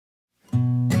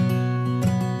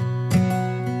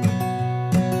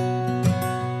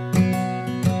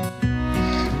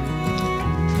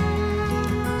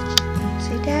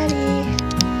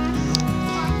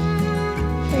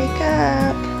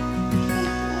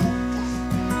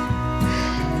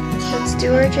let's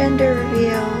do our gender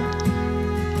reveal.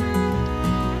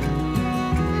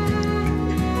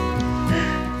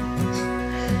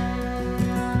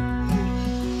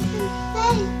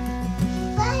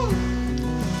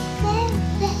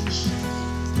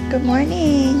 Good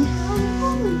morning.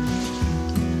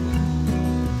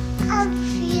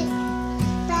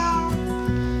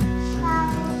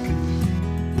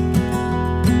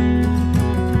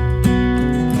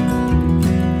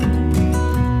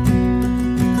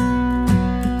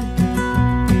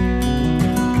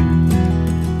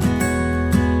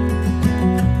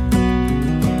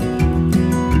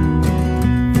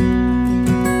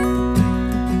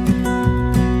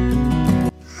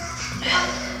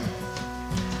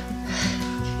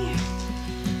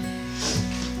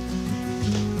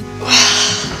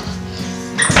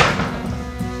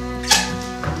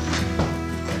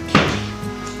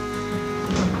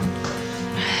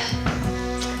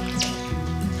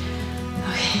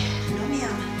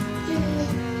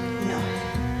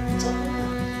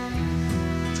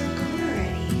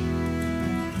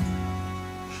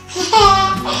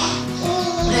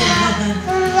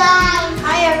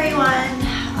 Hi everyone.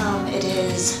 It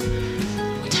is,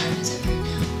 what time is it right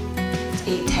now? It's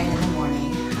 8:10 in the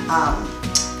morning. I'm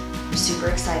super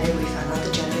excited. We found out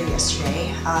the gender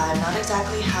yesterday. Not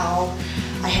exactly how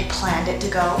I had planned it to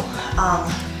go.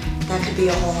 That could be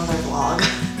a whole other vlog.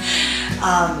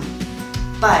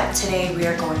 But today we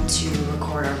are going to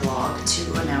record our vlog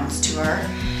to announce to our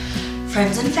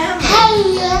friends and family.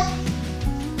 Hey.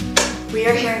 We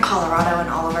are here in Colorado and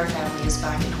all of our family is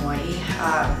back in Hawaii.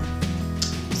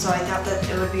 So I thought that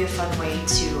it would be a fun way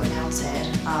to announce it.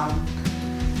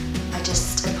 I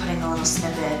just am putting a little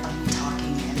snippet of me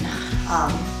talking in,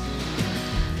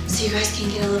 so you guys can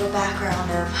get a little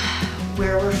background of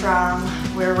where we're from,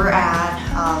 where we're at.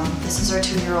 This is our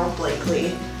 2-year-old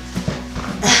Blakely.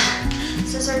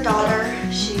 This is our daughter.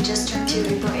 She just turned 2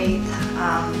 April 8th.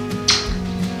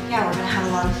 Yeah, we're gonna have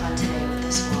a lot of fun today with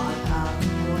this vlog.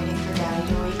 We're waiting for Daddy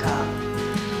to wake up.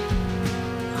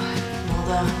 Well,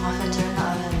 the muffins are in the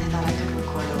oven. I thought I could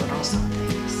record a little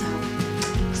something, so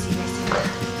see you guys soon.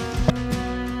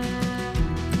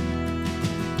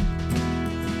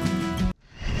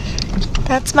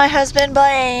 That's my husband,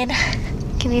 Blaine.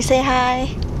 Can you say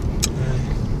hi?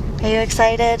 Hi. Are you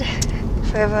excited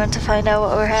for everyone to find out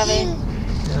what we're having?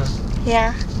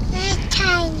 Yeah. Yeah?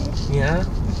 Yeah?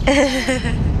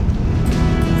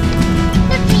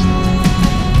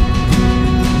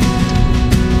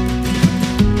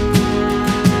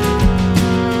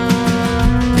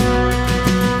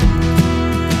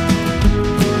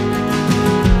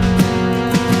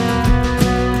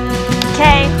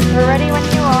 Okay, we're ready when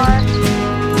you are.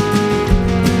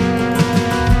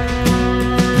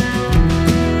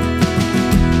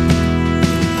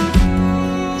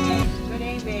 Good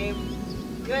aim, babe.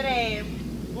 Good aim.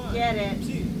 Get it.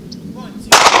 2, 1, 2.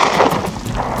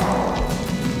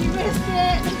 You missed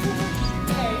it.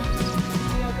 Okay.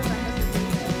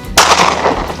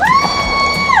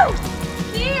 Woo!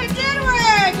 See, it did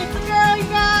work. It's a girl, you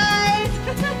guys.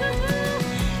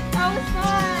 That was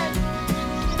fun.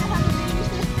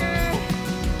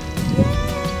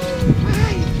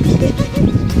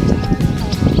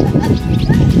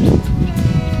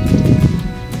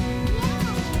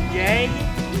 Yay!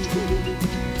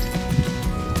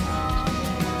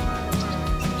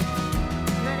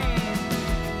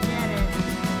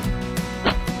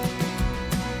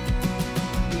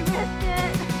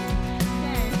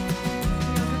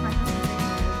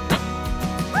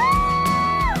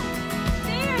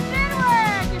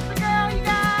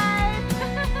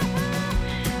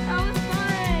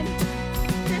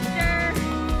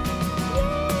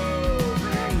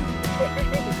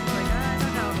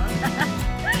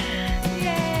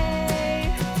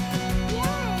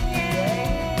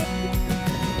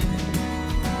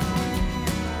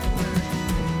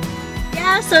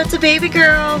 So it's a baby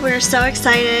girl. We're so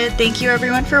excited. Thank you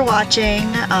everyone for watching.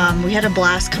 We had a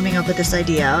blast coming up with this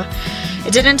idea.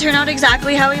 It didn't turn out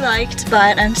exactly how we liked,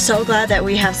 but I'm so glad that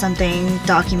we have something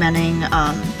documenting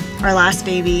our last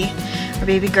baby, our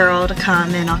baby girl, to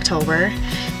come in October.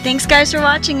 Thanks guys for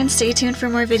watching and stay tuned for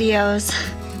more videos.